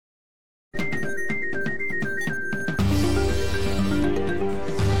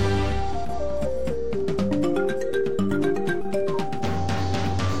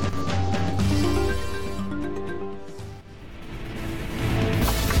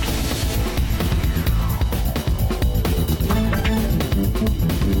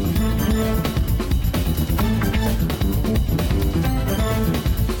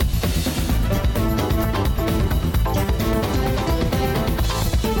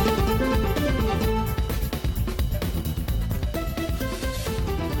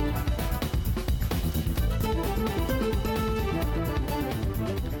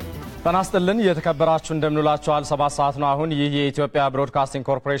ተናስተልን የተከበራችሁ እንደምንላችኋል 7 ሰዓት ነው አሁን ይህ የኢትዮጵያ ብሮድካስቲንግ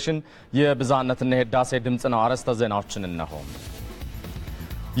ኮርፖሬሽን የብዛነትና የህዳሴ ድምጽ ነው አረስተ ዜናዎችን እነሆ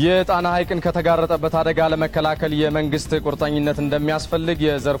የጣና ሐይቅን ከተጋረጠበት አደጋ ለመከላከል የመንግስት ቁርጠኝነት እንደሚያስፈልግ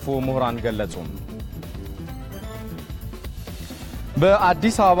የዘርፉ ምሁራን ገለጹ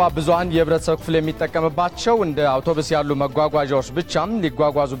በአዲስ አበባ ብዙሃን የህብረተሰብ ክፍል የሚጠቀምባቸው እንደ አውቶቡስ ያሉ መጓጓዣዎች ብቻም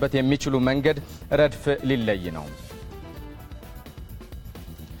ሊጓጓዙበት የሚችሉ መንገድ ረድፍ ሊለይ ነው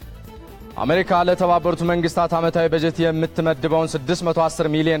አሜሪካ ለተባበሩት መንግስታት ዓመታዊ በጀት የምትመድበውን $610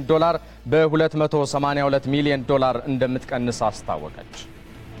 ሚሊዮን በ$282 ሚሊዮን እንደምትቀንስ አስታወቀች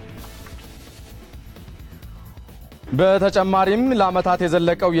በተጨማሪም ለዓመታት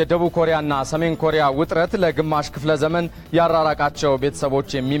የዘለቀው የደቡብ ኮሪያና ሰሜን ኮሪያ ውጥረት ለግማሽ ክፍለ ዘመን ያራራቃቸው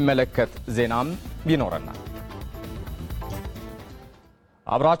ቤተሰቦች የሚመለከት ዜናም ይኖረናል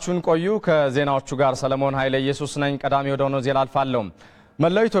አብራችሁን ቆዩ ከዜናዎቹ ጋር ሰለሞን ኃይለ ኢየሱስ ነኝ ቀዳሚ ወደ ሆኖ ዜና አልፋለሁ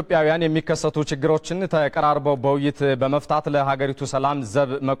መላው ኢትዮጵያውያን የሚከሰቱ ችግሮችን ተቀራርበው በውይይት በመፍታት ለሀገሪቱ ሰላም ዘብ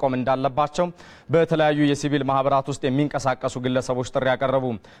መቆም እንዳለባቸው በተለያዩ የሲቪል ማህበራት ውስጥ የሚንቀሳቀሱ ግለሰቦች ጥሪ ያቀረቡ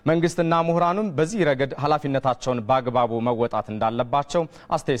መንግስትና ምሁራኑም በዚህ ረገድ ኃላፊነታቸውን በአግባቡ መወጣት እንዳለባቸው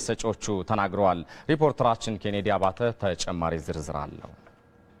አስተያየት ሰጪዎቹ ተናግረዋል ሪፖርተራችን ኬኔዲ አባተ ተጨማሪ ዝርዝር አለው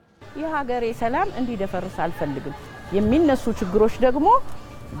የሀገሬ ሰላም እንዲደፈርስ አልፈልግም የሚነሱ ችግሮች ደግሞ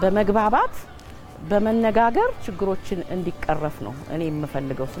በመግባባት በመነጋገር ችግሮችን እንዲቀረፍ ነው እኔ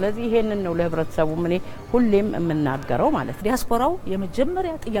የምፈልገው ስለዚህ ይሄንን ነው ለህብረተሰቡ ምን ሁሌም የምናገረው ማለት ዲያስፖራው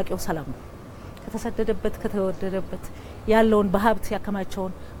የመጀመሪያ ጥያቄው ሰላም ነው ከተሰደደበት ከተወደደበት ያለውን በሀብት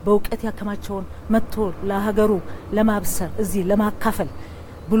ያከማቸውን በእውቀት ያከማቸውን መጥቶ ለሀገሩ ለማብሰር እዚህ ለማካፈል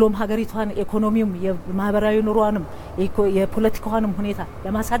ብሎም ሀገሪቷን ኢኮኖሚውም የማህበራዊ ኑሮዋንም የፖለቲካውንም ሁኔታ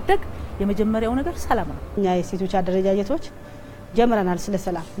ለማሳደግ የመጀመሪያው ነገር ሰላም ነው እኛ የሴቶች አደረጃጀቶች ጀምረናል ስለ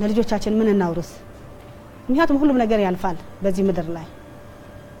ሰላም ለልጆቻችን ምን እናውርስ ምክንያቱም ሁሉም ነገር ያልፋል በዚህ ምድር ላይ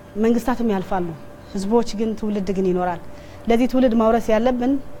መንግስታትም ያልፋሉ ህዝቦች ግን ትውልድ ግን ይኖራል ለዚህ ትውልድ ማውረስ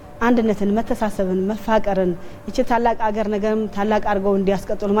ያለብን አንድነትን መተሳሰብን መፋቀርን እቺ ታላቅ አገር ነገም ታላቅ አርገው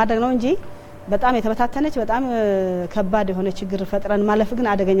እንዲያስቀጥሉ ማድረግ ነው እንጂ በጣም የተበታተነች በጣም ከባድ የሆነ ችግር ፈጥረን ማለፍ ግን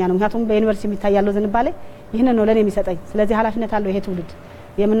አደገኛ ነው ምክንያቱም በዩኒቨርሲቲ የሚታያለው ዝንባሌ ይሄን ነው ለኔ የሚሰጠኝ ስለዚህ ኃላፊነት አለው ይሄ ትውልድ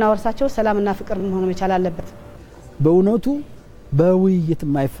የምናወርሳቸው ሰላምና ፍቅር መሆን መቻል አለበት በእውነቱ በውይይት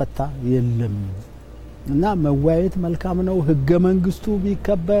ማይፈታ የለም እና መዋየት መልካም ነው ህገ መንግስቱ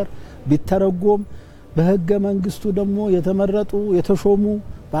ቢከበር ቢተረጎም በህገ መንግስቱ ደግሞ የተመረጡ የተሾሙ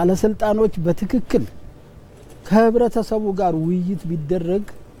ባለስልጣኖች በትክክል ከህብረተሰቡ ጋር ውይይት ቢደረግ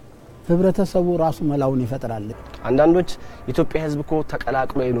ህብረተሰቡ ራሱ መላውን ይፈጥራል አንዳንዶች ኢትዮጵያ ህዝብ እኮ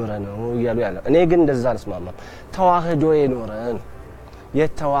ተቀላቅሎ ይኖር ነው ይያሉ ያለ እኔ ግን እንደዛ አልስማማም ተዋህዶ ይኖር ነው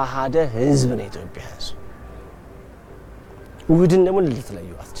የተዋሃደ ህዝብ ነው ኢትዮጵያ ህዝብ ውህድን ደግሞ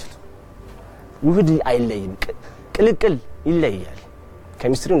ልትለዩ አትችልም ውህድ አይለይም ቅልቅል ይለያል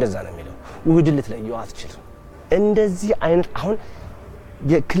ከሚስትሩ እንደዛ ነው የሚለው ውህድን ልትለዩ አትችልም እንደዚህ አይነት አሁን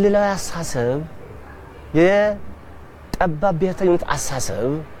የክልላዊ አሳሰብ የጠባብ ብሔርተኝነት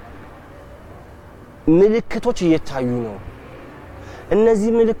አሳሰብ ምልክቶች እየታዩ ነው እነዚህ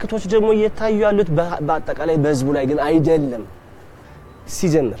ምልክቶች ደግሞ እየታዩ ያሉት በአጠቃላይ በህዝቡ ላይ ግን አይደለም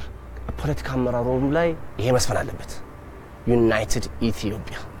ሲጀምር ፖለቲካ አመራሩም ላይ ይሄ መስፈን አለበት ዩናይትድ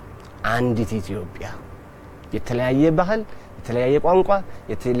ኢትዮጵያ አንዲት ኢትዮጵያ የተለያየ ባህል የተለያየ ቋንቋ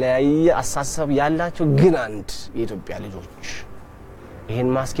የተለያየ አሳሰብ ያላቸው ግን አንድ የኢትዮጵያ ልጆች ይሄን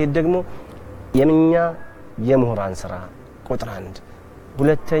ማስኬድ ደግሞ የምኛ የምሁራን ስራ ቁጥር 1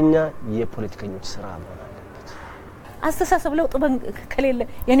 ሁለተኛ የፖለቲከኞች ስራ ማለት አስተሳሰብ ለውጥ ከሌለ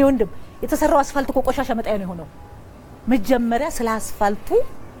የኔ ወንድም የተሰራው አስፋልት ቆሻሻ መጣያ ነው ሆኖ መጀመሪያ ስለ አስፋልቱ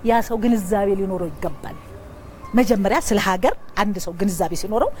ያ ሰው ግንዛቤ ሊኖረው ይገባል መጀመሪያ ስለ ሀገር አንድ ሰው ግንዛቤ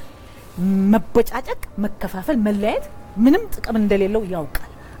ሲኖረው መበጫጨቅ መከፋፈል መለያየት ምንም ጥቅም እንደሌለው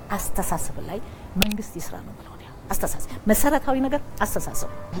ያውቃል አስተሳሰብ ላይ መንግስት ይስራ ነው ማለት ነው አስተሳሰብ መሰረታዊ ነገር አስተሳሰብ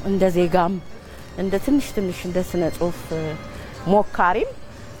እንደ ዜጋም እንደ ትንሽ እንደ ስነ ጽሁፍ ሞካሪም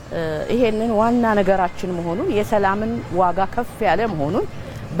ይሄንን ዋና ነገራችን መሆኑን የሰላምን ዋጋ ከፍ ያለ መሆኑን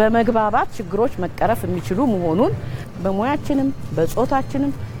በመግባባት ችግሮች መቀረፍ የሚችሉ መሆኑን በሙያችንም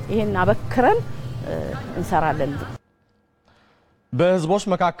በጾታችንም ይሄን አበክረን እንሰራለን በህዝቦች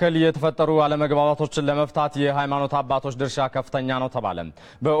መካከል የተፈጠሩ አለመግባባቶችን ለመፍታት የሃይማኖት አባቶች ድርሻ ከፍተኛ ነው ተባለ።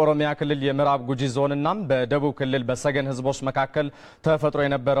 በኦሮሚያ ክልል የምዕራብ ጉጂ ዞንና በደቡብ ክልል በሰገን ህዝቦች መካከል ተፈጥሮ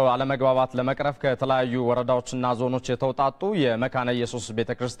የነበረው አለመግባባት ለመቅረፍ ከተለያዩ ወረዳዎችና ዞኖች የተውጣጡ የመካነ ኢየሱስ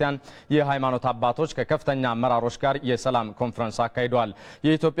ቤተክርስቲያን የሃይማኖት አባቶች ከከፍተኛ አመራሮች ጋር የሰላም ኮንፈረንስ አካሂደዋል።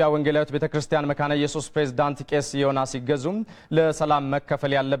 የኢትዮጵያ ወንጌላዊት ቤተክርስቲያን መካነ ኢየሱስ ፕሬዝዳንት ቄስ ዮናስ ይገዙም ለሰላም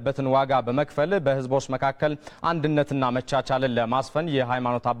መከፈል ያለበትን ዋጋ በመክፈል በህዝቦች መካከል አንድነትና መቻቻልን ለማስፈን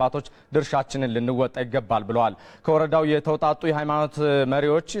የሃይማኖት አባቶች ድርሻችንን ልንወጣ ይገባል ብለዋል። ከወረዳው የተውጣጡ የሃይማኖት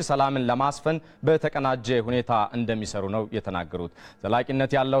መሪዎች ሰላምን ለማስፈን በተቀናጀ ሁኔታ እንደሚሰሩ ነው የተናገሩት።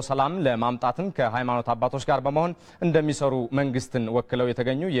 ዘላቂነት ያለው ሰላም ለማምጣትም ከሃይማኖት አባቶች ጋር በመሆን እንደሚሰሩ መንግስትን ወክለው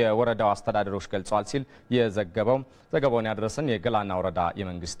የተገኙ የወረዳው አስተዳደሮች ገልጸዋል ሲል ዘገባውን ያደረሰን የገላና ወረዳ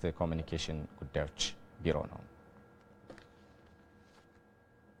የመንግስት ኮሚኒኬሽን ጉዳዮች ቢሮ ነው።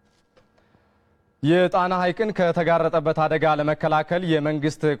 የጣና ሐይቅን ከተጋረጠበት አደጋ ለመከላከል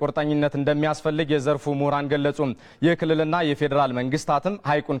የመንግስት ቁርጠኝነት እንደሚያስፈልግ የዘርፉ ምሁራን ገለጹ። የክልልና የፌዴራል መንግስታትም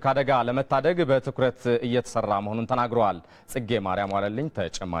ሐይቁን ከአደጋ ለመታደግ በትኩረት እየተሰራ መሆኑን ተናግረዋል። ጽጌ ማርያም ዋለልኝ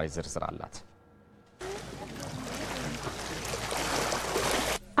ተጨማሪ ዝርዝር አላት።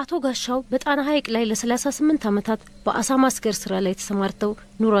 አቶ ጋሻው በጣና ሐይቅ ላይ ለ38 ዓመታት በአሳ ማስገር ስራ ላይ ተሰማርተው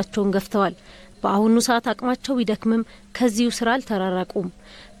ኑሯቸውን ገፍተዋል። በአሁኑ ሰዓት አቅማቸው ቢደክምም ከዚሁ ስራ አልተራራቁም።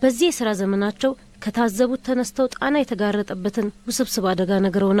 በዚህ የስራ ዘመናቸው ከታዘቡት ተነስተው ጣና የተጋረጠበትን ውስብስብ አደጋ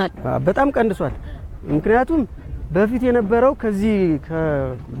ነግረውናል። በጣም ቀንሷል። ምክንያቱም በፊት የነበረው ከዚህ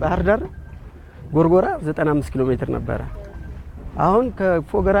ከባህር ዳር ጎርጎራ 95 ኪሎ ሜትር ነበረ። አሁን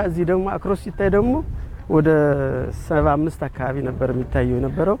ከፎገራ እዚህ ደግሞ አክሮስ ሲታይ ደግሞ ወደ 75 አካባቢ ነበር የሚታየው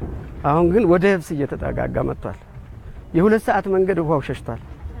የነበረው። አሁን ግን ወደ ህብስ እየተጠጋጋ መጥቷል። የ2 ሰዓት መንገድ ውሃው ሸሽቷል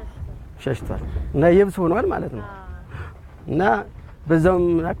እና የብስ ሆኗል ማለት ነው። እና በዛውም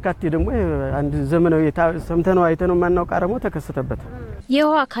አካቴ ደግሞ አንድ ዘመናዊ ሰምተነው አይተነው ማናውቅ አረሞ ተከሰተበት።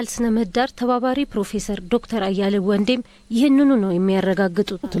 የውሃ አካል ስነ ምህዳር ተባባሪ ፕሮፌሰር ዶክተር አያሌው ወንዴም ይህንኑ ነው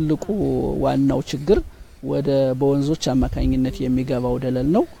የሚያረጋግጡት። ትልቁ ዋናው ችግር ወደ በወንዞች አማካኝነት የሚገባው ደለል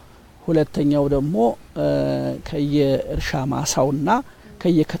ነው። ሁለተኛው ደግሞ ከየእርሻ ማሳውና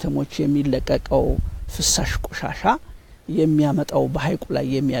ከየከተሞች የሚለቀቀው ፍሳሽ ቆሻሻ የሚያመጣው በሐይቁ ላይ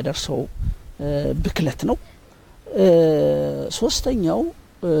የሚያደርሰው ብክለት ነው። ሶስተኛው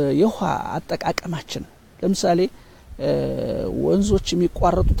የውሃ አጠቃቀማችን ለምሳሌ ወንዞች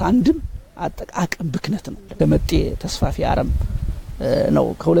የሚቋረጡት አንድም አጠቃቀም ብክነት ነው። ለመጤ ተስፋፊ አረም ነው።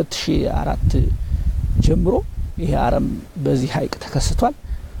 ከ2004 ጀምሮ ይሄ አረም በዚህ ሐይቅ ተከስቷል።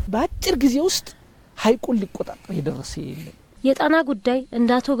 በአጭር ጊዜ ውስጥ ሐይቁን ሊቆጣጠር የደረሰ የለም። የጣና ጉዳይ እንደ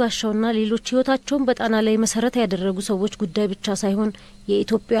አቶ ጋሻውና ሌሎች ህይወታቸውን በጣና ላይ መሰረት ያደረጉ ሰዎች ጉዳይ ብቻ ሳይሆን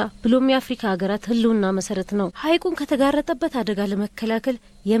የኢትዮጵያ ብሎም የአፍሪካ ሀገራት ህልውና መሰረት ነው። ሐይቁን ከተጋረጠበት አደጋ ለመከላከል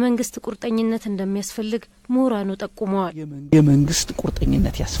የመንግስት ቁርጠኝነት እንደሚያስፈልግ ምሁራኑ ጠቁመዋል። የመንግስት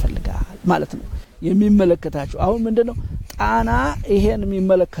ቁርጠኝነት ያስፈልጋል ማለት ነው። የሚመለከታቸው አሁን ምንድነው ጣና ይሄን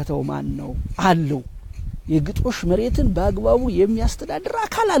የሚመለከተው ማን ነው አለው። የግጦሽ መሬትን በአግባቡ የሚያስተዳድር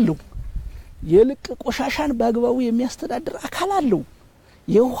አካል አለው። የልቅ ቆሻሻን በአግባቡ የሚያስተዳድር አካል አለው።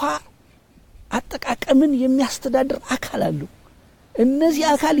 የውሃ አጠቃቀምን የሚያስተዳድር አካል አለው። እነዚህ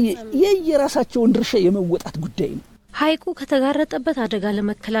አካል የየራሳቸውን ድርሻ የመወጣት ጉዳይ ነው። ሐይቁ ከተጋረጠበት አደጋ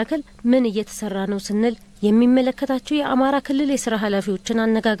ለመከላከል ምን እየተሰራ ነው ስንል የሚመለከታቸው የአማራ ክልል የስራ ኃላፊዎችን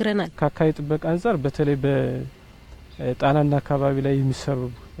አነጋግረናል። ከአካባቢ ጥበቃ አንጻር በተለይ በጣናና አካባቢ ላይ የሚሰሩ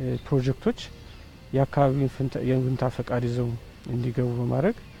ፕሮጀክቶች የአካባቢውን የይሁንታ ፈቃድ ይዘው እንዲገቡ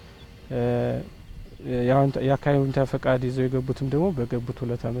በማድረግ የአካባቢውን ፈቃድ ይዘው የገቡትም ደግሞ በገቡት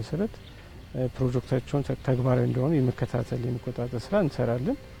ውለታ መሰረት ፕሮጀክታቸውን ተግባራዊ እንደሆኑ የመከታተል የመቆጣጠር ስራ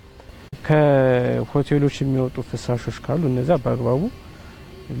እንሰራለን። ከሆቴሎች የሚወጡ ፍሳሾች ካሉ እነዛ በአግባቡ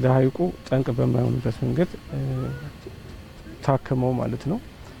ለሐይቁ ጠንቅ በማይሆኑበት መንገድ ታክመው ማለት ነው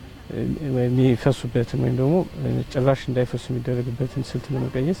የሚፈሱበትን ወይም ደግሞ ጭራሽ እንዳይፈሱ የሚደረግበትን ስልት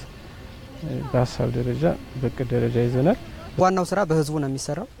ለመቀየስ በሀሳብ ደረጃ በቅድ ደረጃ ይዘናል። ዋናው ስራ በህዝቡ ነው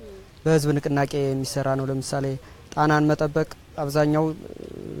የሚሰራው። በህዝብ ንቅናቄ የሚሰራ ነው። ለምሳሌ ጣናን መጠበቅ አብዛኛው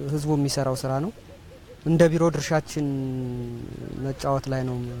ህዝቡ የሚሰራው ስራ ነው። እንደ ቢሮ ድርሻችን መጫወት ላይ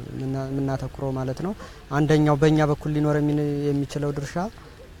ነው የምናተኩረው ማለት ነው። አንደኛው በእኛ በኩል ሊኖር የሚችለው ድርሻ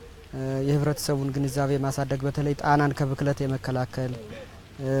የህብረተሰቡን ግንዛቤ ማሳደግ፣ በተለይ ጣናን ከብክለት የመከላከል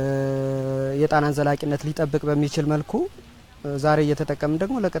የጣናን ዘላቂነት ሊጠብቅ በሚችል መልኩ ዛሬ እየተጠቀምን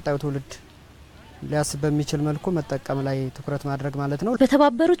ደግሞ ለቀጣዩ ትውልድ ሊያስብ በሚችል መልኩ መጠቀም ላይ ትኩረት ማድረግ ማለት ነው።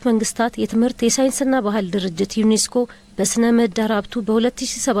 በተባበሩት መንግስታት የትምህርት የሳይንስና ባህል ድርጅት ዩኔስኮ በስነ ምህዳር ሀብቱ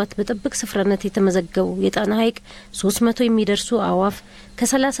በ2007 በጥብቅ ስፍራነት የተመዘገበው የጣና ሐይቅ 300 የሚደርሱ አዋፍ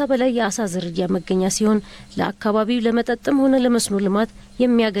ከ30 በላይ የአሳ ዝርያ መገኛ ሲሆን ለአካባቢው ለመጠጥም ሆነ ለመስኖ ልማት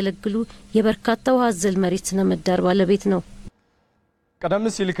የሚያገለግሉ የበርካታ ውሃ አዘል መሬት ስነ ምህዳር ባለቤት ነው። ቀደም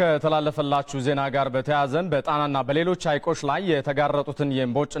ሲል ከተላለፈላችሁ ዜና ጋር በተያያዘ በጣናና በሌሎች ሐይቆች ላይ የተጋረጡትን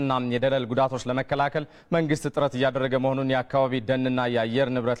የእምቦጭና የደለል ጉዳቶች ለመከላከል መንግስት ጥረት እያደረገ መሆኑን የአካባቢ ደንና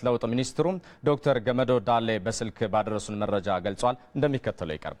የአየር ንብረት ለውጥ ሚኒስትሩ ዶክተር ገመዶ ዳሌ በስልክ ባደረሱን መረጃ ገልጿል።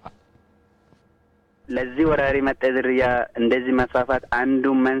 እንደሚከተለው ይቀርባል። ለዚህ ወራሪ መጤ ዝርያ እንደዚህ መስፋፋት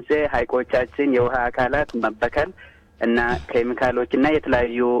አንዱ መንስኤ ሐይቆቻችን የውሃ አካላት መበከል እና ኬሚካሎችና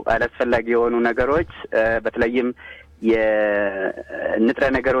የተለያዩ አላስፈላጊ የሆኑ ነገሮች በተለይም የንጥረ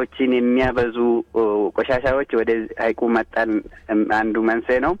ነገሮችን የሚያበዙ ቆሻሻዎች ወደ ሐይቁ መጣል አንዱ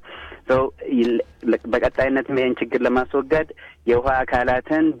መንስኤ ነው። በቀጣይነት ይህን ችግር ለማስወገድ የውሃ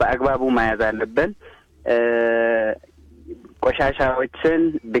አካላትን በአግባቡ መያዝ አለብን። ቆሻሻዎችን፣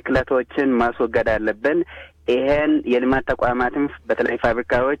 ብክለቶችን ማስወገድ አለብን። ይሄን የልማት ተቋማትን በተለይ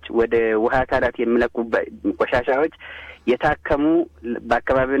ፋብሪካዎች ወደ ውሃ አካላት የሚለቁ ቆሻሻዎች የታከሙ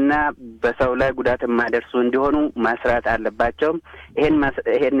በአካባቢና በሰው ላይ ጉዳት የማይደርሱ እንዲሆኑ መስራት አለባቸው።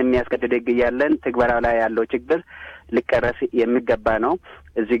 ይሄን የሚያስገድድ ሕግ እያለን ትግበራው ላይ ያለው ችግር ሊቀረፍ የሚገባ ነው።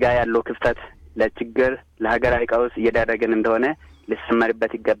 እዚህ ጋር ያለው ክፍተት ለችግር ለሀገራዊ ቀውስ እየዳረገን እንደሆነ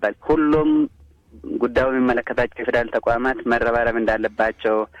ሊሰመርበት ይገባል። ሁሉም ጉዳዩ የሚመለከታቸው የፌዴራል ተቋማት መረባረብ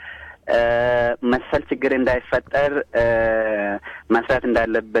እንዳለባቸው መሰል ችግር እንዳይፈጠር መስራት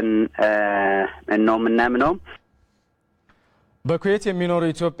እንዳለብን ነው ምናምነው። በኩዌት የሚኖሩ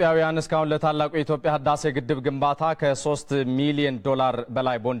ኢትዮጵያውያን እስካሁን ለታላቁ የኢትዮጵያ ህዳሴ ግድብ ግንባታ ከ3 ሚሊዮን ዶላር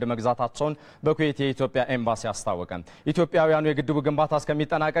በላይ ቦንድ መግዛታቸውን በኩዌት የኢትዮጵያ ኤምባሲ አስታወቀ። ኢትዮጵያውያኑ የግድቡ ግንባታ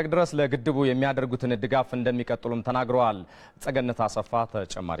እስከሚጠናቀቅ ድረስ ለግድቡ የሚያደርጉትን ድጋፍ እንደሚቀጥሉም ተናግረዋል። ጸገነት አሰፋ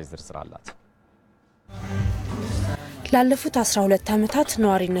ተጨማሪ ዝርዝር አላት። ላለፉት 12 ዓመታት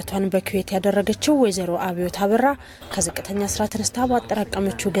ነዋሪነቷን በኩዌት ያደረገችው ወይዘሮ አብዮት አበራ ከዝቅተኛ ስራ ተነስታ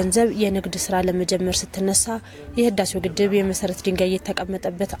ባጠራቀመችው ገንዘብ የንግድ ስራ ለመጀመር ስትነሳ የህዳሴው ግድብ የመሰረት ድንጋይ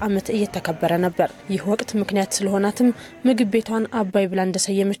የተቀመጠበት ዓመት እየተከበረ ነበር። ይህ ወቅት ምክንያት ስለሆናትም ምግብ ቤቷን አባይ ብላ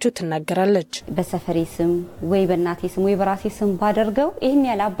እንደሰየመችው ትናገራለች። በሰፈሬ ስም ወይ በእናቴ ስም ወይ በራሴ ስም ባደርገው ይሄን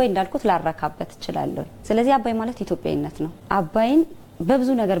ያለ አባይ እንዳልኩት ላረካበት እችላለሁ። ስለዚህ አባይ ማለት ኢትዮጵያዊነት ነው። አባይን በብዙ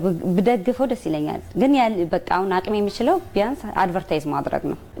ነገር ብደግፈው ደስ ይለኛል። ግን በቃ አሁን አቅም የሚችለው ቢያንስ አድቨርታይዝ ማድረግ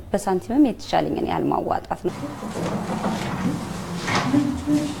ነው። በሳንቲምም የተሻለኝን ያህል ማዋጣት ነው።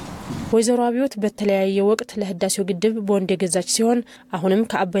 ወይዘሮ አብዮት በተለያየ ወቅት ለህዳሴው ግድብ ቦንድ የገዛች ሲሆን አሁንም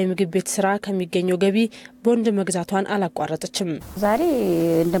ከአባይ ምግብ ቤት ስራ ከሚገኘው ገቢ ቦንድ መግዛቷን አላቋረጠችም። ዛሬ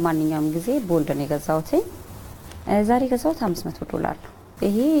እንደማንኛውም ጊዜ ቦንድ ነው የገዛሁት። ዛሬ ገዛሁት $500 ነው።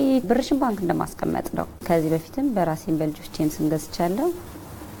 ይሄ ብርሽን ባንክ እንደማስቀመጥ ነው። ከዚህ በፊትም በራሴን በልጆቼም ስንገዝቻለሁ።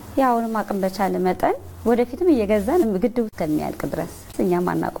 ያውንም አቅም በቻለ መጠን ወደፊትም እየገዛን ግድቡ እስከሚያልቅ ድረስ እኛም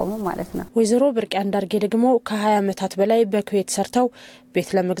አናቆመው ማለት ነው። ወይዘሮ ብርቅ አንዳርጌ ደግሞ ከ20 ዓመታት በላይ በኩዌት ሰርተው ቤት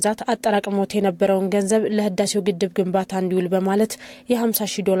ለመግዛት አጠራቅሞት የነበረውን ገንዘብ ለህዳሴው ግድብ ግንባታ እንዲውል በማለት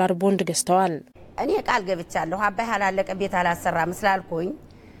የ$50,000 ቦንድ ገዝተዋል። እኔ ቃል ገብቻለሁ አባይ ያላለቀ ቤት አላሰራም ስላልኩኝ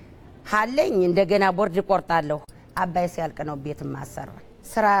ሀለኝ እንደገና ቦርድ ቆርጣለሁ። አባይ ሲያልቅ ነው ቤት ማሰራ።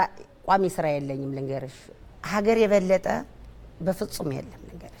 ስራ ቋሚ ስራ የለኝም ልንገርሽ። ሀገር የበለጠ በፍጹም የለም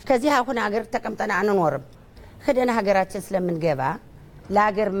ልንገርሽ። ከዚህ አሁን ሀገር ተቀምጠን አንኖርም። ሄደን ሀገራችን ስለምንገባ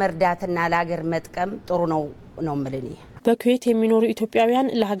ለሀገር መርዳትና ለሀገር መጥቀም ጥሩ ነው ምልኔ። በኩዌት የሚኖሩ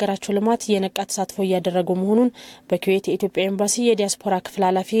ኢትዮጵያውያን ለሀገራቸው ልማት የነቃ ተሳትፎ እያደረጉ መሆኑን በኩዌት የኢትዮጵያ ኤምባሲ የዲያስፖራ ክፍል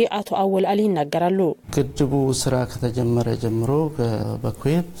ኃላፊ አቶ አወል አሊ ይናገራሉ። ግድቡ ስራ ከተጀመረ ጀምሮ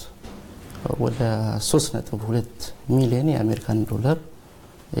በኩዌት ወደ 3.2 ሚሊዮን የአሜሪካን ዶላር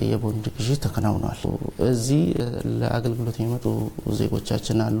የቦንድ ግዢ ተከናውኗል። እዚህ ለአገልግሎት የሚመጡ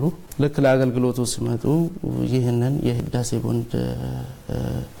ዜጎቻችን አሉ። ልክ ለአገልግሎቱ ሲመጡ ይህንን የህዳሴ ቦንድ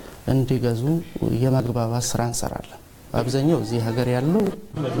እንዲገዙ የማግባባት ስራ እንሰራለን። አብዛኛው እዚህ ሀገር ያለው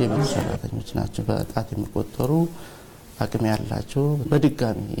የቤት ሰራተኞች ናቸው። በጣት የሚቆጠሩ አቅም ያላቸው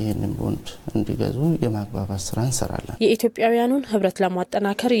በድጋሚ ይህንን ቦንድ እንዲገዙ የማግባባት ስራ እንሰራለን። የኢትዮጵያውያኑን ህብረት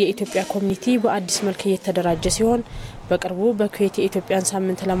ለማጠናከር የኢትዮጵያ ኮሚኒቲ በአዲስ መልክ እየተደራጀ ሲሆን በቅርቡ በኩዌት የኢትዮጵያን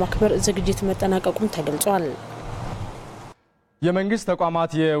ሳምንት ለማክበር ዝግጅት መጠናቀቁም ተገልጿል። የመንግስት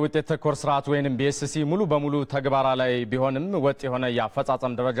ተቋማት የውጤት ተኮር ስርዓት ወይንም ቢኤስሲ ሙሉ በሙሉ ተግባራ ላይ ቢሆንም ወጥ የሆነ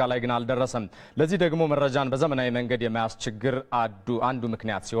የአፈጻጸም ደረጃ ላይ ግን አልደረሰም። ለዚህ ደግሞ መረጃን በዘመናዊ መንገድ የመያዝ ችግር አንዱ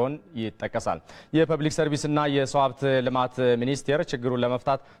ምክንያት ሲሆን ይጠቀሳል። የፐብሊክ ሰርቪስና የሰው ሀብት ልማት ሚኒስቴር ችግሩን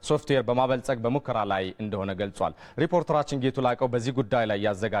ለመፍታት ሶፍትዌር በማበልጸግ በሙከራ ላይ እንደሆነ ገልጿል። ሪፖርተራችን ጌቱ ላቀው በዚህ ጉዳይ ላይ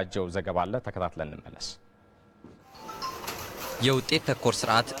ያዘጋጀው ዘገባ አለ፣ ተከታትለን እንመለስ። የውጤት ተኮር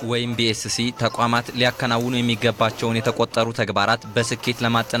ስርዓት ወይም ቢኤስሲ ተቋማት ሊያከናውኑ የሚገባቸውን የተቆጠሩ ተግባራት በስኬት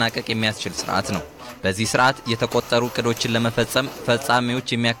ለማጠናቀቅ የሚያስችል ስርዓት ነው። በዚህ ስርዓት የተቆጠሩ እቅዶችን ለመፈጸም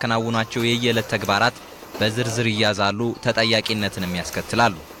ፈጻሚዎች የሚያከናውኗቸው የየዕለት ተግባራት በዝርዝር ይያዛሉ፣ ተጠያቂነትንም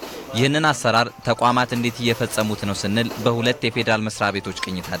ያስከትላሉ። ይህንን አሰራር ተቋማት እንዴት እየፈጸሙት ነው ስንል በሁለት የፌዴራል መስሪያ ቤቶች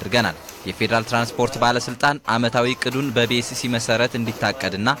ቅኝት አድርገናል። የፌዴራል ትራንስፖርት ባለስልጣን ዓመታዊ እቅዱን በቢኤስሲ መሰረት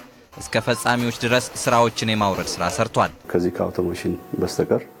እንዲታቀድና እስከ ፈጻሚዎች ድረስ ስራዎችን የማውረድ ስራ ሰርቷል። ከዚህ ከአውቶሜሽን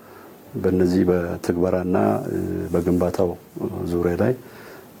በስተቀር በእነዚህ በትግበራና በግንባታው ዙሪያ ላይ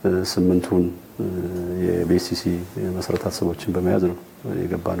 8ቱን የቢኤስሲ መሰረተ ሀሳቦችን በመያዝ ነው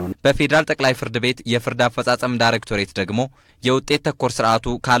የገባ ነው። በፌዴራል ጠቅላይ ፍርድ ቤት የፍርድ አፈጻጸም ዳይሬክቶሬት ደግሞ የውጤት ተኮር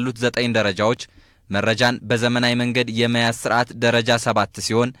ስርዓቱ ካሉት 9 ደረጃዎች መረጃን በዘመናዊ መንገድ የመያዝ ስርዓት ደረጃ 7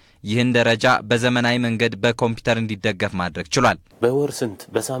 ሲሆን ይህን ደረጃ በዘመናዊ መንገድ በኮምፒውተር እንዲደገፍ ማድረግ ችሏል። በወር ስንት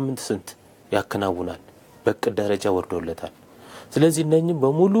በሳምንት ስንት ያከናውናል በቅድ ደረጃ ወርዶለታል። ስለዚህ እነኚህ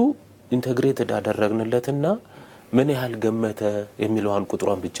በሙሉ ኢንተግሬትድ አደረግንለትና ምን ያህል ገመተ የሚለውን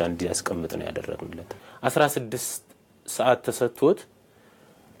ቁጥሩን ብቻ እንዲያስቀምጥ ነው ያደረግንለት። 16 ሰዓት ተሰጥቶት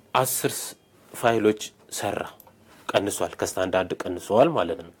 10 ፋይሎች ሰራ ቀንሷል። ከስታንዳርድ ቀንሷል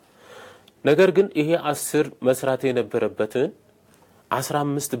ማለት ነው። ነገር ግን ይሄ 10 መስራት የነበረበትን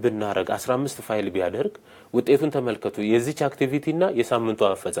 15 ብናረግ 15 ፋይል ቢያደርግ ውጤቱን ተመልከቱ። የዚች አክቲቪቲና የሳምንቱ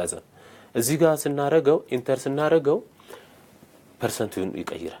አፈጻጸም እዚህ ጋር ስናረገው ኢንተር ስናረገው ፐርሰንቱን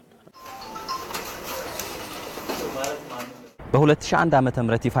ይቀይራል። በ2001 ዓመተ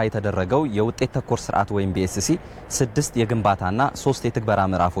ምህረት ይፋ የተደረገው የውጤት ተኮር ስርዓት ወይም BSC 6 የግንባታና 3 የትግበራ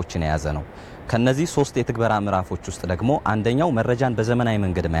ምዕራፎችን የያዘ ነው። ከነዚህ 3 የትግበራ ምዕራፎች ውስጥ ደግሞ አንደኛው መረጃን በዘመናዊ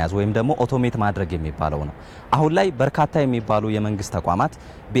መንገድ መያዝ ወይም ደግሞ ኦቶሜት ማድረግ የሚባለው ነው። አሁን ላይ በርካታ የሚባሉ የመንግስት ተቋማት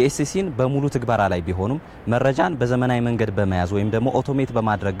BSCን በሙሉ ትግበራ ላይ ቢሆኑም መረጃን በዘመናዊ መንገድ በመያዝ ወይም ደግሞ ኦቶሜት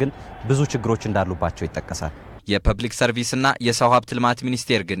በማድረግ ግን ብዙ ችግሮች እንዳሉባቸው ይጠቀሳል። የፐብሊክ ሰርቪስና የሰው ሀብት ልማት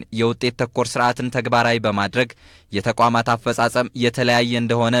ሚኒስቴር ግን የውጤት ተኮር ስርዓትን ተግባራዊ በማድረግ የተቋማት አፈጻጸም የተለያየ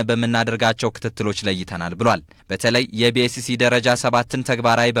እንደሆነ በመናደርጋቸው ክትትሎች ለይተናል ብሏል። በተለይ የBSC ደረጃ 7ን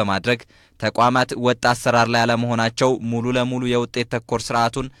ተግባራዊ በማድረግ ተቋማት ወጥ አሰራር ላይ አለመሆናቸው ሙሉ ለሙሉ የውጤት ተኮር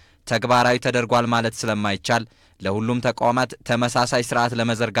ስርዓቱን ተግባራዊ ተደርጓል ማለት ስለማይቻል ለሁሉም ተቋማት ተመሳሳይ ስርዓት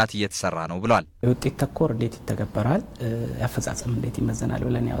ለመዘርጋት እየተሰራ ነው ብሏል። የውጤት ተኮር እንዴት ይተገበራል፣ ያፈጻጸም እንዴት ይመዘናል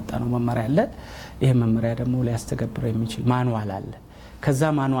ብለን ያወጣነው መመሪያ አለ። ይሄ መመሪያ ደግሞ ሊያስተገብረው የሚችል ማኑዋል አለ። ከዛ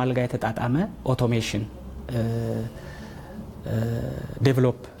ማኑዋል ጋር የተጣጣመ ኦቶሜሽን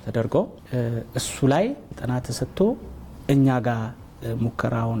ዴቨሎፕ ተደርጎ እሱ ላይ ጥናት ተሰጥቶ እኛ ጋር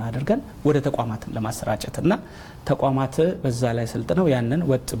ሙከራውን አድርገን ወደ ተቋማት ለማሰራጨትና ተቋማት በዛ ላይ ስልጥነው ያንን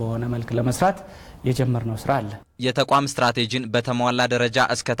ወጥ በሆነ መልክ ለመስራት የጀመርነው ስራ አለ። የተቋም ስትራቴጂን በተሟላ ደረጃ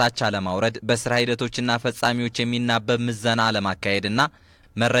እስከታች አለማውረድ፣ በስራ ሂደቶችና ፈጻሚዎች የሚናበብ ምዘና አለማካሄድና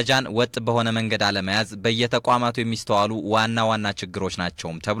መረጃን ወጥ በሆነ መንገድ አለመያዝ በየተቋማቱ የሚስተዋሉ ዋና ዋና ችግሮች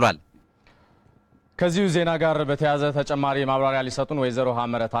ናቸውም ተብሏል። ከዚሁ ዜና ጋር በተያያዘ ተጨማሪ ማብራሪያ ሊሰጡን ወይዘሮ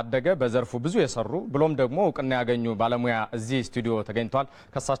ሀመረ ታደገ በዘርፉ ብዙ የሰሩ ብሎም ደግሞ እውቅና ያገኙ ባለሙያ እዚህ ስቱዲዮ ተገኝቷል።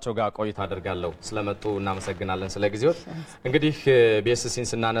 ከሳቸው ጋር ቆይታ አድርጋለሁ። ስለመጡ እናመሰግናለን። ስለ ጊዜው እንግዲህ BSCን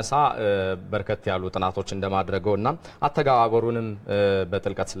ስናነሳ በርከት ያሉ ጥናቶች እንደማድረገውና አተገባበሩንም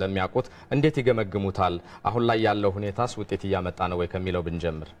በጥልቀት ስለሚያውቁት እንዴት ይገመግሙታል? አሁን ላይ ያለው ሁኔታስ ውጤት እያመጣ ነው ወይ ከሚለው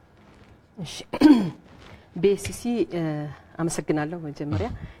ብንጀምር። እሺ BSC አመሰግናለሁ። መጀመሪያ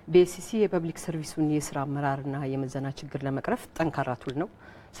BSC የፐብሊክ ሰርቪሱን የስራ አመራርና የመዘና ችግር ለመቅረፍ ጠንካራ ቱል ነው።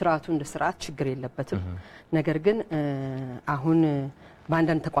 ስርዓቱ እንደ ስርዓት ችግር የለበትም። ነገር ግን አሁን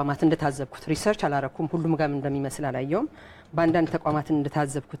በአንዳንድ ተቋማት እንደታዘብኩት ሪሰርች አላረኩም፣ ሁሉም ጋር እንደሚመስል አላየውም። በአንዳንድ ተቋማት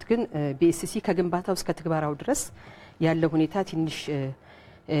እንደታዘብኩት ግን BSC ከግንባታው እስከ ትግበራው ድረስ ያለው ሁኔታ ትንሽ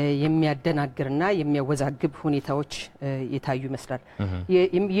የሚያደናግርና የሚያወዛግብ ሁኔታዎች የታዩ ይመስላል።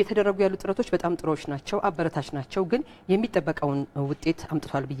 እየተደረጉ ያሉ ጥረቶች በጣም ጥሩዎች ናቸው፣ አበረታች ናቸው። ግን የሚጠበቀውን ውጤት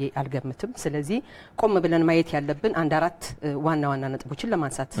አምጥቷል ብዬ አልገምትም። ስለዚህ ቆም ብለን ማየት ያለብን አንድ አራት ዋና ዋና ነጥቦችን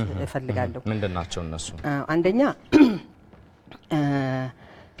ለማንሳት እፈልጋለሁ። ምንድናቸው እነሱ? አንደኛ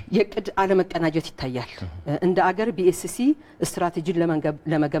የቅድ አለመቀናጀት ይታያል። እንደ አገር BSC ስትራቴጂን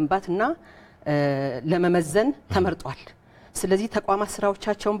ለመገንባትና ለመመዘን ተመርጧል። ስለዚህ ተቋማት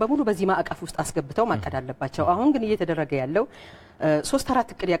ስራዎቻቸውን በሙሉ በዚህ ማዕቀፍ ውስጥ አስገብተው ማቀድ አለባቸው። አሁን ግን እየተደረገ ያለው 3-4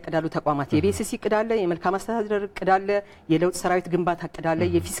 እቅድ ያቀዳሉ ተቋማት። የBSC እቅድ አለ፣ የመልካም አስተዳደር እቅድ አለ፣ የለውጥ ሰራዊት ግንባታ እቅድ አለ፣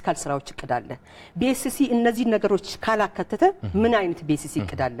 የፊስካል ስራዎች እቅድ አለ። BSC እነዚህ ነገሮች ካላካተተ ምን አይነት BSC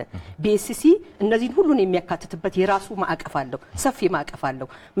እቅድ አለ? BSC እነዚህን ሁሉን የሚያካትትበት የራሱ ማዕቀፍ አለው፣ ሰፊ ማዕቀፍ አለው።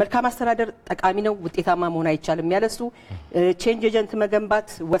 መልካም አስተዳደር ጠቃሚ ነው፣ ውጤታማ መሆን አይቻልም ያለሱ። ቼንጅ ኤጀንት መገንባት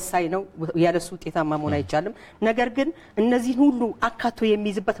ወሳኝ ነው፣ ያለሱ ውጤታማ መሆን አይቻልም። ነገር ግን እነዚህን ሁሉ አካቶ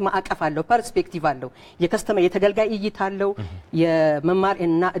የሚይዝበት ማዕቀፍ አለው፣ ፐርስፔክቲቭ አለው፣ የከስተመር የተገልጋይ እይታ አለው፣ የመማር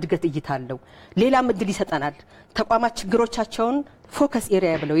እና እድገት እይታ አለው። ሌላም እድል ይሰጠናል። ተቋማት ችግሮቻቸውን ፎከስ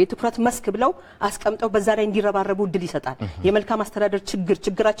ኤሪያ ብለው የትኩረት መስክ ብለው አስቀምጠው በዛ ላይ እንዲረባረቡ እድል ይሰጣል። የመልካም አስተዳደር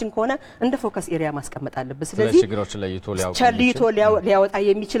ችግራችን ከሆነ እንደ ፎከስ ኤሪያ ማስቀመጥ አለበት። ስለዚህ ችግሮችን ለይቶ ሊያወጣ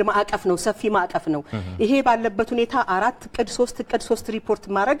የሚችል ማዕቀፍ ነው፣ ሰፊ ማዕቀፍ ነው። ይሄ ባለበት ሁኔታ 4 እቅድ 3 ሪፖርት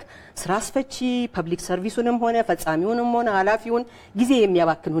ማድረግ ስራ አስፈቺ ፐብሊክ ሰርቪሱንም ሆነ ፈጻሚውንም ሆነ ኃላፊውን ጊዜ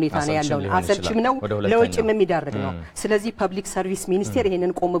የሚያባክን ሁኔታ ነው ያለው። አሰልችም ነው፣ ለውጭም የሚዳርግ ነው። ስለዚህ ፐብሊክ ሰርቪስ ሚኒስቴር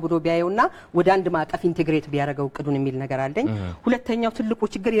ይሄንን ቆም ብሎ ቢያየውና ወደ አንድ ማዕቀፍ ኢንቴግሬት ቢያደርገው እቅዱን የሚል ነገር አለኝ። ሁለተኛው ትልቁ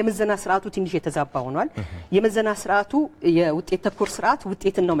ችግር የምዘና ስርዓቱ ትንሽ የተዛባ ሆኗል። የምዘና ስርዓቱ የውጤት ተኮር ስርዓት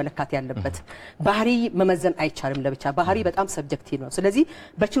ውጤትን ነው መለካት ያለበት። ባህሪ መመዘን አይቻልም ለብቻ። ባህሪ በጣም ሰብጀክቲቭ ነው። ስለዚህ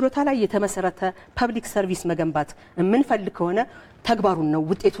በችሎታ ላይ የተመሰረተ ፐብሊክ ሰርቪስ መገንባት የምንፈልግ ከሆነ ተግባሩን ነው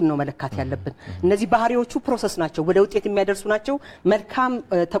ውጤቱን ነው መለካት ያለብን። እነዚህ ባህሪዎቹ ፕሮሰስ ናቸው፣ ወደ ውጤት የሚያደርሱ ናቸው። መልካም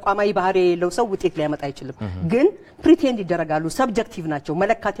ተቋማዊ ባህሪ የሌለው ሰው ውጤት ሊያመጣ አይችልም። ግን ፕሪቴንድ ይደረጋሉ፣ ሰብጀክቲቭ ናቸው።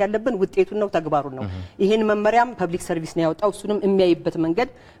 መለካት ያለብን ውጤቱን ነው ተግባሩን ነው። ይሄን መመሪያም ፐብሊክ ሰርቪስ ነው ያወጣው። እሱንም የሚያይበት መንገድ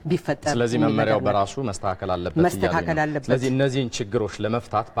ቢፈጠር። ስለዚህ መመሪያው በራሱ መስተካከል አለበት። ስለዚህ እነዚህን ችግሮች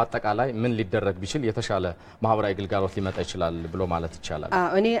ለመፍታት በአጠቃላይ ምን ሊደረግ ቢችል የተሻለ ማህበራዊ ግልጋሎት ሊመጣ ይችላል ብሎ ማለት ይቻላል?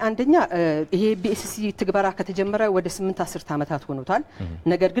 እኔ አንደኛ ይሄ ቢኤስሲ ትግበራ ከተጀመረ ወደ 8-10 ዓመታት ሆኖታል።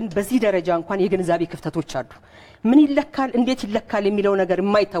 ነገር ግን በዚህ ደረጃ እንኳን የግንዛቤ ክፍተቶች አሉ። ምን ይለካል እንዴት ይለካል የሚለው ነገር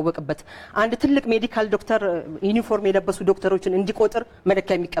የማይታወቅበት አንድ ትልቅ ሜዲካል ዶክተር ዩኒፎርም የለበሱ ዶክተሮችን እንዲቆጥር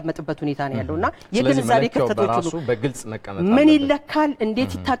መለኪያ የሚቀመጥበት ሁኔታ ነው ያለውና የግንዛቤ ክፍተቶች ሁሉ በግልጽ መቀመጥ ምን ይለካል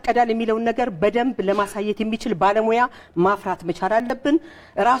እንዴት ይታቀዳል የሚለው ነገር በደንብ ለማሳየት የሚችል ባለሙያ ማፍራት መቻል አለብን።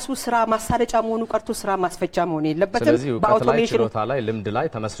 ራሱ ስራ ማሳለጫ መሆኑ ቀርቶ ስራ ማስፈቻ መሆን የለበትም። በአውቶሜሽን ላይ ልምድ ላይ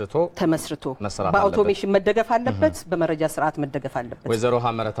ተመስርቶ በአውቶሜሽን መደገፍ አለበት፣ በመረጃ ስርዓት መደገፍ አለበት። ወይዘሮ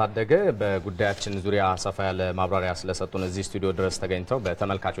ሀመረት አደገ በጉዳያችን ዙሪያ ሰፋ ያለ ማብራሪያ ስለሰጡን እዚህ ስቱዲዮ ድረስ ተገኝተው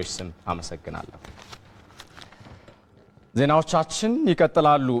በተመልካቾች ስም አመሰግናለሁ። ዜናዎቻችን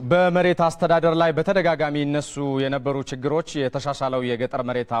ይቀጥላሉ። በመሬት አስተዳደር ላይ በተደጋጋሚ እነሱ የነበሩ ችግሮች የተሻሻለው የገጠር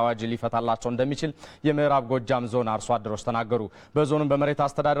መሬት አዋጅ ሊፈታላቸው እንደሚችል የምዕራብ ጎጃም ዞን አርሶ አደሮች ተናገሩ። በዞኑ በመሬት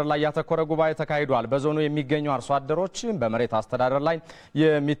አስተዳደር ላይ ያተኮረ ጉባኤ ተካሂዷል። በዞኑ የሚገኙ አርሶ አደሮች በመሬት አስተዳደር ላይ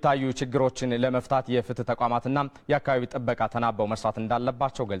የሚታዩ ችግሮችን ለመፍታት የፍትህ ተቋማትና የአካባቢ ጥበቃ ተናበው መስራት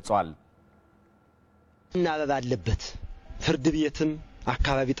እንዳለባቸው ገልጸዋል። እናበብ አለበት። ፍርድ ቤትም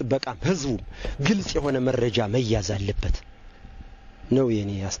አካባቢ ጥበቃም ህዝቡ ግልጽ የሆነ መረጃ መያዝ አለበት ነው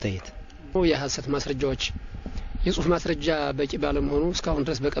የኔ አስተያየት። የሐሰት ማስረጃዎች የጽሁፍ ማስረጃ በቂ ባለመሆኑ እስካሁን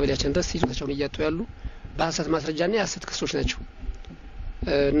ድረስ በቀበሌያችን ድረስ ይዞታቸውን እያጡ ያሉ በሐሰት ማስረጃና የሐሰት ክሶች ናቸው።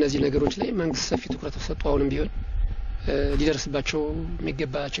 እነዚህ ነገሮች ላይ መንግስት ሰፊ ትኩረት ሰጥቶ አሁንም ቢሆን ሊደርስባቸው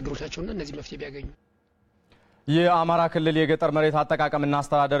የሚገባ ችግሮች ናቸውና እነዚህ መፍትሄ ቢያገኙ። የአማራ ክልል የገጠር መሬት አጠቃቀምና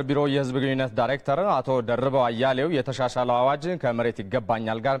አስተዳደር ቢሮ የህዝብ ግንኙነት ዳይሬክተር አቶ ደርበው አያሌው የተሻሻለው አዋጅ ከመሬት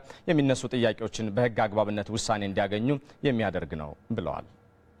ይገባኛል ጋር የሚነሱ ጥያቄዎችን በህግ አግባብነት ውሳኔ እንዲያገኙ የሚያደርግ ነው ብለዋል።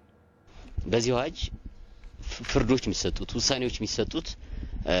 በዚህ አዋጅ ፍርዶች የሚሰጡት ውሳኔዎች የሚሰጡት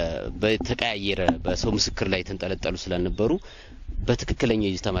በተቀያየረ በሰው ምስክር ላይ ተንጠለጠሉ ስለነበሩ በትክክለኛ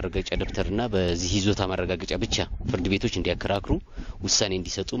ይዞታ ማረጋገጫ ደብተርና በዚህ ይዞታ ማረጋገጫ ብቻ ፍርድ ቤቶች እንዲያከራክሩ ውሳኔ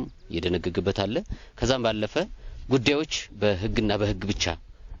እንዲሰጡም የደነገገበት አለ። ከዛም ባለፈ ጉዳዮች በህግና በህግ ብቻ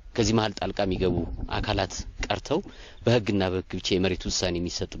ከዚህ መሀል ጣልቃ የሚገቡ አካላት ቀርተው በህግና በህግ ብቻ የመሬት ውሳኔ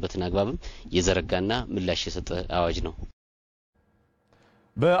የሚሰጥበትን አግባብም የዘረጋና ምላሽ የሰጠ አዋጅ ነው።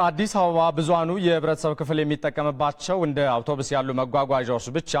 በአዲስ አበባ ብዙሃኑ የህብረተሰብ ክፍል የሚጠቀምባቸው እንደ አውቶቡስ ያሉ መጓጓዣዎች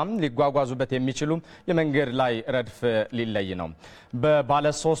ብቻም ሊጓጓዙበት የሚችሉ የመንገድ ላይ ረድፍ ሊለይ ነው።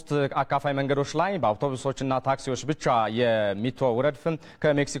 በባለ 3 አካፋይ መንገዶች ላይ በአውቶቡሶችና ታክሲዎች ብቻ የሚተው ረድፍ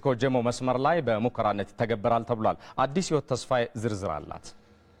ከሜክሲኮ ጀሞ መስመር ላይ በሙከራነት ይተገበራል ተብሏል። አዲስ ህይወት ተስፋዬ ዝርዝር አላት።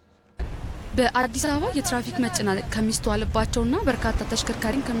 በአዲስ አበባ የትራፊክ መጨናነቅ ከሚስተዋልባቸውና በርካታ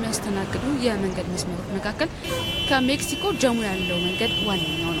ተሽከርካሪን ከሚያስተናግዱ የመንገድ መስመሮች መካከል ከሜክሲኮ ጀሞ ያለው መንገድ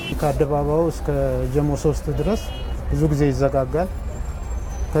ዋነኛው ነው። ከአደባባዩ እስከ ጀሞ 3 ድረስ ብዙ ጊዜ ይዘጋጋል።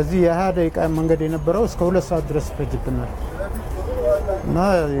 ከዚህ የ20 ደቂቃ መንገድ የነበረው እስከ 2 ሰዓት ድረስ ይፈጅብናል እና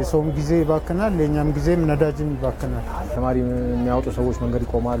የሰውም ጊዜ ይባክናል፣ የኛም ጊዜም ነዳጅም ይባክናል። ተማሪ የሚያወጡ ሰዎች መንገድ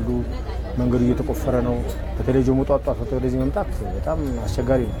ይቆማሉ። መንገዱ እየተቆፈረ ነው። በተለይ ጀሞ ጧጧ ወደዚህ መምጣት በጣም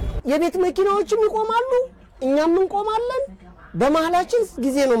አስቸጋሪ ነው። የቤት መኪናዎችም ይቆማሉ፣ እኛም እንቆማለን። በመሃላችን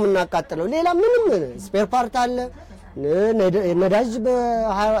ጊዜ ነው የምናቃጥለው። ሌላ ምንም ስፔር ፓርት አለ። ነዳጅ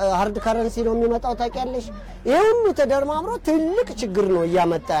በሃርድ ካረንሲ ነው የሚመጣው ታውቂያለሽ። ይሄ ሁሉ ተደርማምሮ ትልቅ ችግር ነው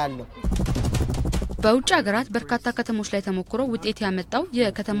እያመጣ ያለው። በውጭ ሀገራት በርካታ ከተሞች ላይ ተሞክሮ ውጤት ያመጣው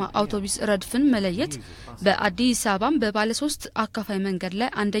የከተማ አውቶቡስ ረድፍን መለየት በአዲስ አበባም በባለ 3 አካፋይ መንገድ ላይ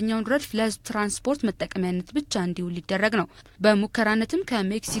አንደኛውን ረድፍ ለህዝብ ትራንስፖርት መጠቀሚያነት ብቻ እንዲውል ሊደረግ ነው። በሙከራነትም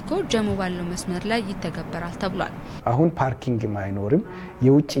ከሜክሲኮ ጀሞ ባለው መስመር ላይ ይተገበራል ተብሏል። አሁን ፓርኪንግ አይኖርም።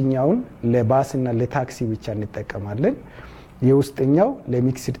 የውጭኛውን ለባስና ለታክሲ ብቻ እንጠቀማለን። የውስጠኛው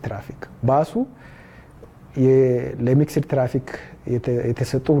ለሚክስድ ትራፊክ ባሱ ለሚክስድ ትራፊክ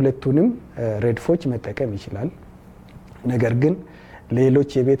የተሰጡ ሁለቱንም ረድፎች መጠቀም ይችላል። ነገር ግን ሌሎች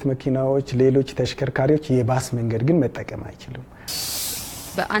የቤት መኪናዎች፣ ሌሎች ተሽከርካሪዎች የባስ መንገድ ግን መጠቀም አይችሉም።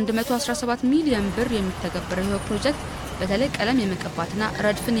 በ117 ሚሊዮን ብር የሚተገበረው ይህ ፕሮጀክት በተለይ ቀለም የመቀባትና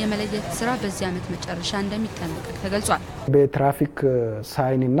ረድፍን የመለየት ስራ በዚህ ዓመት መጨረሻ እንደሚጠናቀቅ ተገልጿል። በትራፊክ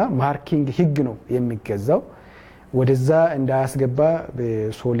ሳይንና ማርኪንግ ህግ ነው የሚገዛው። ወደዛ እንዳያስገባ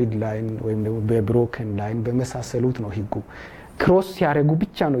በሶሊድ ላይን ወይም ደግሞ በብሮከን ላይን በመሳሰሉት ነው ህጉ። ክሮስ ሲያደርጉ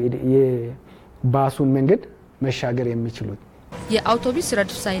ብቻ ነው የባሱን መንገድ መሻገር የሚችሉት። የአውቶቡስ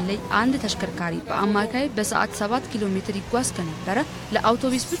ረድፍ ሳይለይ አንድ ተሽከርካሪ በአማካይ በሰዓት 7 ኪሎ ሜትር ይጓዝ ከነበረ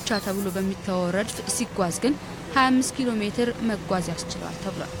ለአውቶቡስ ብቻ ተብሎ በሚተወው ረድፍ ሲጓዝ ግን 25 ኪሎ ሜትር መጓዝ ያስችላል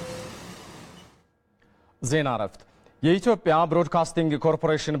ተብሏል። ዜና እረፍት። የኢትዮጵያ ብሮድካስቲንግ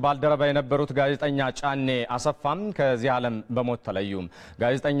ኮርፖሬሽን ባልደረባ የነበሩት ጋዜጠኛ ጫኔ አሰፋም ከዚህ ዓለም በሞት ተለዩ።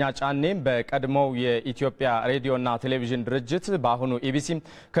 ጋዜጠኛ ጫኔ በቀድሞው የኢትዮጵያ ሬዲዮና ቴሌቪዥን ድርጅት በአሁኑ ኢቢሲ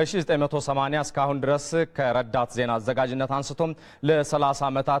ከ1980 እስካሁን ድረስ ከረዳት ዜና አዘጋጅነት አንስቶ ለ30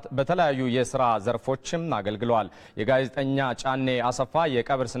 ዓመታት በተለያዩ የሥራ ዘርፎችም አገልግለዋል። የጋዜጠኛ ጫኔ አሰፋ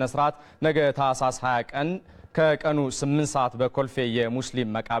የቀብር ስነ ስርዓት ነገ ታህሳስ 20 ቀን ከቀኑ 8 ሰዓት በኮልፌ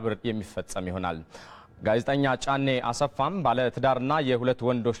የሙስሊም መቃብር የሚፈጸም ይሆናል። ጋዜጠኛ ጫኔ አሰፋም ባለ ትዳርና የሁለት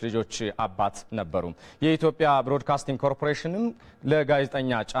ወንዶች ልጆች አባት ነበሩ። የኢትዮጵያ ብሮድካስቲንግ ኮርፖሬሽንም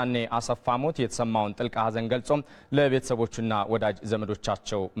ለጋዜጠኛ ጫኔ አሰፋ ሞት የተሰማውን ጥልቅ ሐዘን ገልጾ ለቤተሰቦቹና ወዳጅ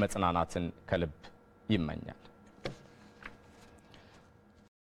ዘመዶቻቸው መጽናናትን ከልብ ይመኛል።